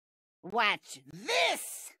Watch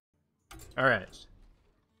this! Alright.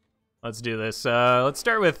 Let's do this. Let's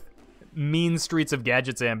start with Mean Streets of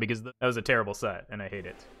Gadgetzan, because that was a terrible set, and I hate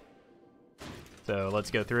it. So let's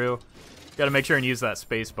go through. Gotta make sure and use that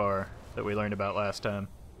space bar that we learned about last time.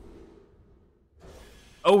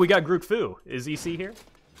 Oh, we got Grook Fu. Is EC here?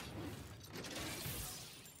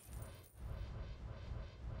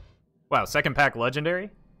 Wow, second pack legendary?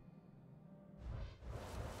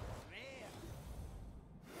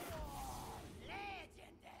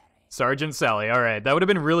 Sergeant Sally. All right, that would have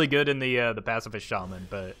been really good in the Pacifist Shaman,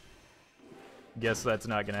 but guess that's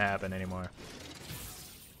not gonna happen anymore.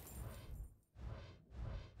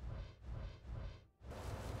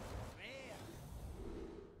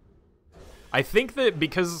 I think that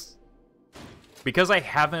because I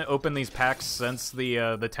haven't opened these packs since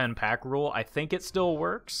the 10 pack rule, I think it still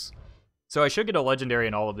works. So I should get a legendary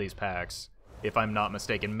in all of these packs, if I'm not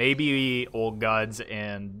mistaken. Maybe Old Gods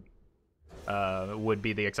and would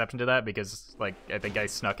be the exception to that, because like I think I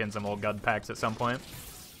snuck in some Old God packs at some point.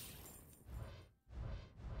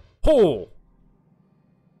 Oh!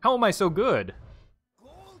 How am I so good?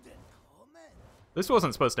 This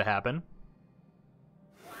wasn't supposed to happen.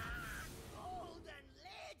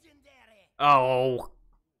 Oh,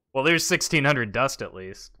 well, there's 1600 dust at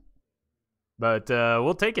least. But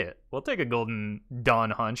we'll take it. We'll take a Golden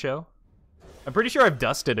Dawn Honcho. I'm pretty sure I've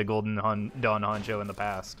dusted a Golden Dawn Honcho in the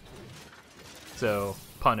past. So,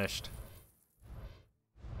 punished.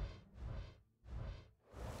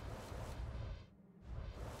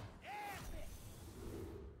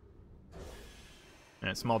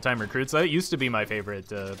 And small-time recruits. That used to be my favorite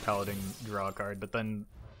Paladin draw card, but then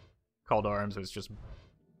Call to Arms was just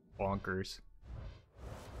bonkers.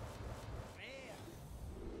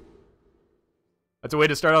 That's a way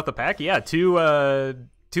to start off the pack? Yeah, two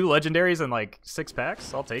legendaries and like 6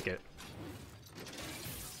 packs? I'll take it.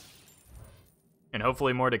 And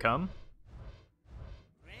hopefully more to come.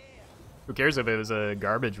 Who cares if it was a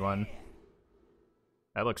garbage one?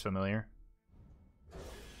 That looks familiar.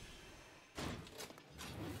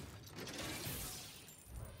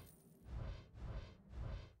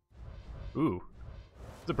 Ooh.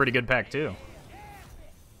 It's a pretty good pack, too.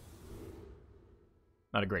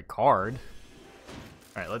 Not a great card.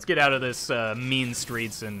 Alright, let's get out of this mean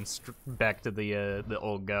streets and back to the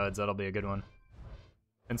Old Gods. That'll be a good one.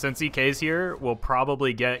 And since EK's here, we'll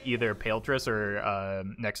probably get either Paletris or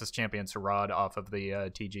Nexus Champion Sarad off of the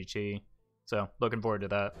TGT. So, looking forward to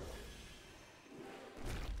that.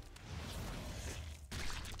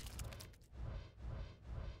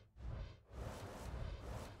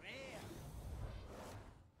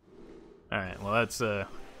 Alright, well that's a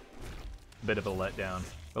bit of a letdown.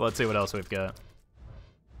 But let's see what else we've got.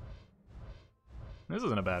 This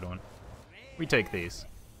isn't a bad one. We take these.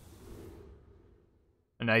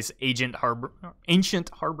 A nice Ancient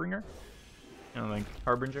Harbinger? I don't think.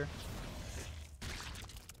 Harbinger?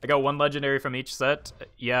 I got 1 legendary from each set.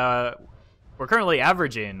 Yeah, we're currently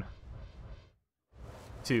averaging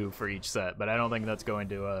 2 for each set, but I don't think that's going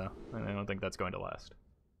to last.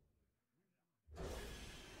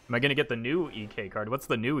 Am I gonna get the new EK card? What's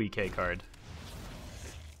the new EK card?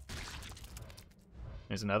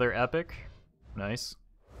 There's another epic. Nice.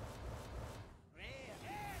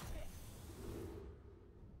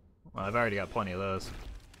 Well, I've already got plenty of those.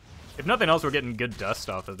 If nothing else, we're getting good dust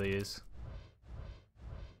off of these.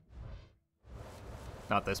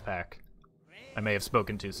 Not this pack. I may have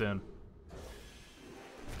spoken too soon.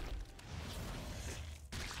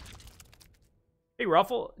 Hey,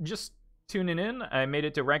 Ruffle, just tuning in. I made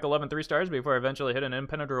it to rank 11 3 stars before I eventually hit an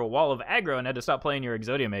impenetrable wall of aggro and had to stop playing your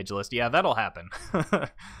Exodia Mage list. Yeah, that'll happen.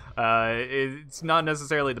 It's not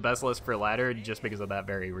necessarily the best list for ladder just because of that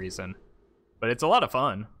very reason. But it's a lot of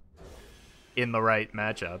fun in the right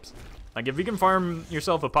matchups. Like, if you can farm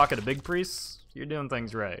yourself a pocket of big priests, you're doing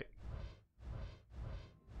things right.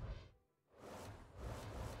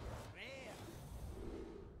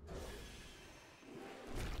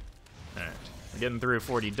 Alright, we're getting through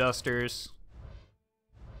 40 dusters.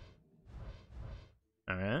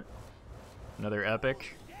 Alright. Another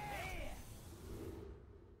epic.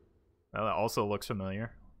 Well, that also looks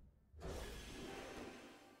familiar.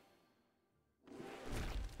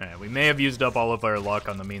 Alright, we may have used up all of our luck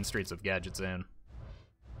on the mean streets of Gadgetzan.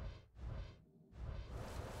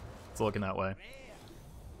 It's looking that way.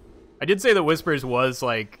 I did say that Whispers was,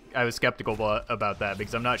 like, I was skeptical about that,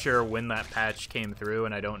 because I'm not sure when that patch came through,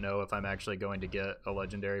 and I don't know if I'm actually going to get a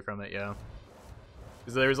legendary from it, yeah.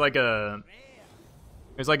 Because there's like a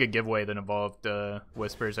giveaway that involved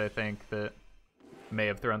Whispers, I think, that may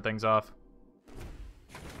have thrown things off.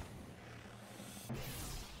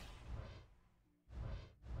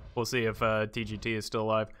 We'll see if TGT is still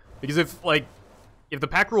alive. Because if the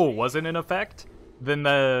pack rule wasn't in effect, then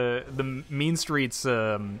the Mean Streets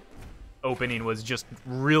opening was just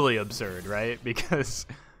really absurd, right? Because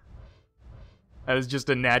that was just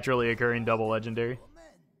a naturally occurring double legendary.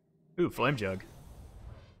 Ooh, Flame Jug.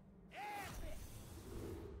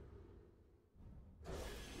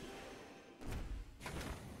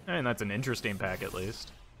 And that's an interesting pack, at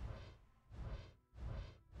least.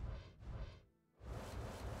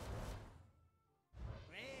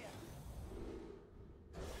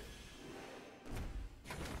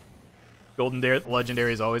 Golden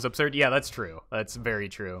Legendary is always absurd. Yeah, that's true. That's very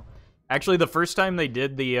true. Actually, the first time they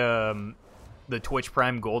did the Twitch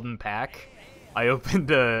Prime Golden pack, I opened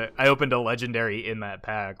a legendary in that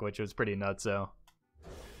pack, which was pretty nuts. So.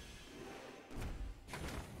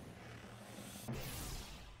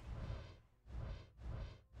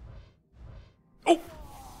 Oh.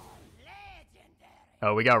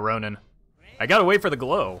 Oh, we got Ronin. I gotta wait for the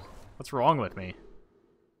glow. What's wrong with me?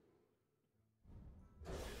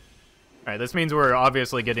 Alright, this means we're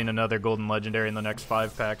obviously getting another Golden Legendary in the next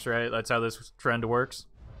 5 packs, right? That's how this trend works.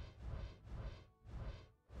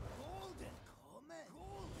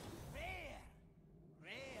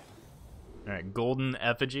 Alright, Golden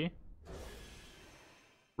Effigy.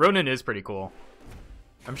 Ronin is pretty cool.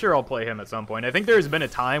 I'm sure I'll play him at some point. I think there's been a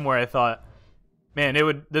time where I thought, man,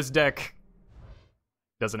 this deck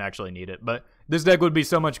doesn't actually need it, but this deck would be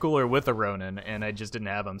so much cooler with a Ronin, and I just didn't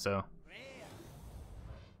have him, so...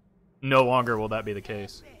 No longer will that be the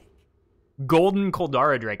case. Golden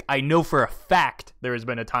Koldara Drake. I know for a fact there has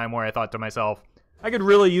been a time where I thought to myself, I could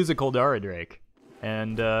really use a Koldara Drake.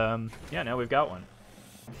 And, yeah, now we've got one.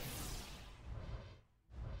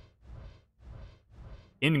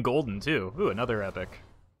 In Golden, too. Ooh, another epic.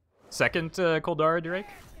 Second Koldara Drake?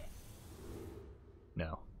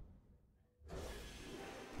 No.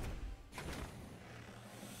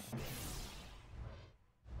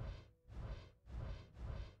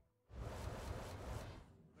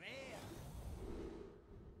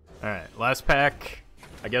 Alright, last pack.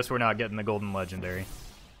 I guess we're not getting the Golden Legendary.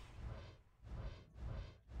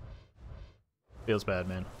 Feels bad,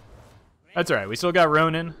 man. That's alright, we still got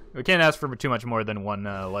Ronin. We can't ask for too much more than one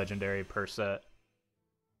Legendary per set.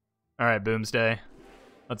 Alright, Boomsday.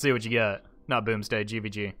 Let's see what you got. Not Boomsday,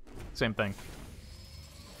 GVG. Same thing.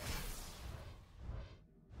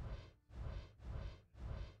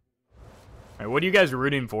 Alright, what are you guys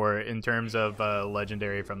rooting for in terms of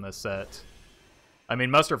Legendary from this set? I mean,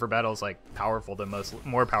 Muster for Battle is like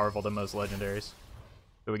more powerful than most legendaries.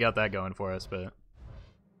 So we got that going for us, but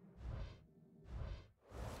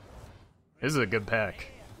this is a good pack.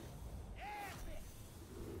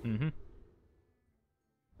 Mm-hmm.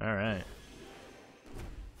 All right.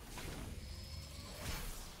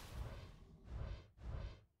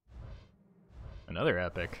 Another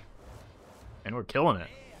epic, and we're killing it.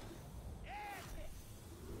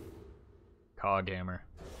 Coghammer.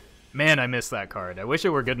 Man, I missed that card. I wish it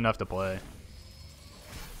were good enough to play.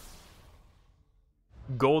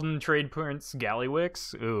 Golden Trade Prince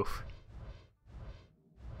Gallywix? Oof.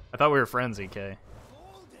 I thought we were friends, EK.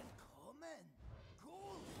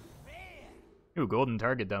 Ooh, Golden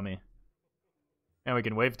Target Dummy. And we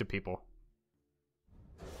can wave to people.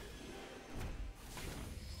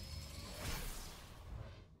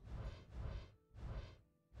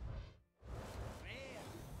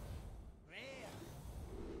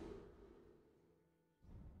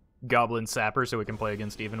 Goblin Sapper so we can play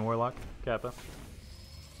against Even Warlock. Kappa.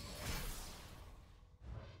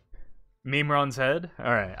 Mimron's Head?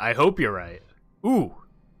 Alright, I hope you're right. Ooh!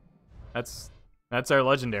 That's our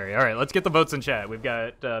legendary. Alright, let's get the votes in chat. We've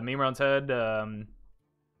got Mimron's Head.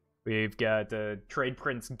 We've got Trade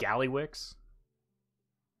Prince Gallywix.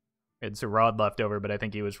 It's a Rod left over, but I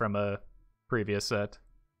think he was from a previous set.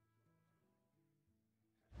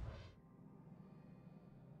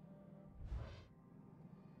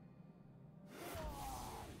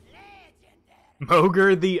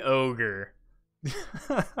 Mogre the Ogre.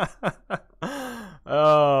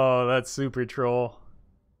 Oh, that's super troll.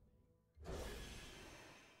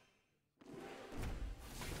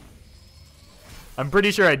 I'm pretty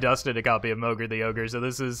sure I dusted a copy of Mogre the Ogre, so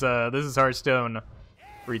this is Hearthstone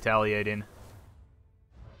retaliating.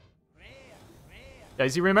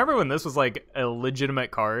 Guys, you remember when this was like a legitimate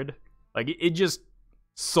card? Like it just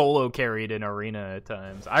solo carried in Arena at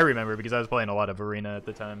times. I remember because I was playing a lot of Arena at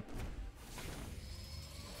the time.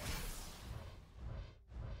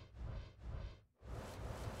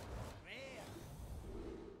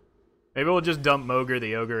 Maybe we'll just dump Mogre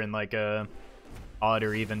the Ogre in like a odd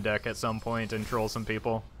or even deck at some point and troll some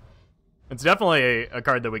people. It's definitely a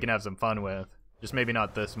card that we can have some fun with. Just maybe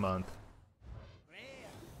not this month.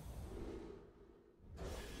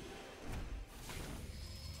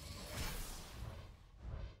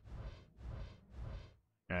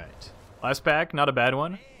 Alright. Last pack, not a bad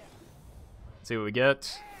one. Let's see what we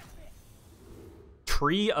get.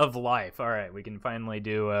 Tree of Life. Alright, we can finally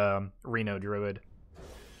do Reno Druid.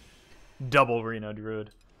 Double Reno Druid.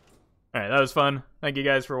 Alright, that was fun. Thank you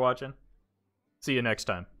guys for watching. See you next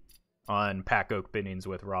time on Pack Oak Biddings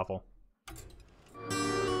with Raffle.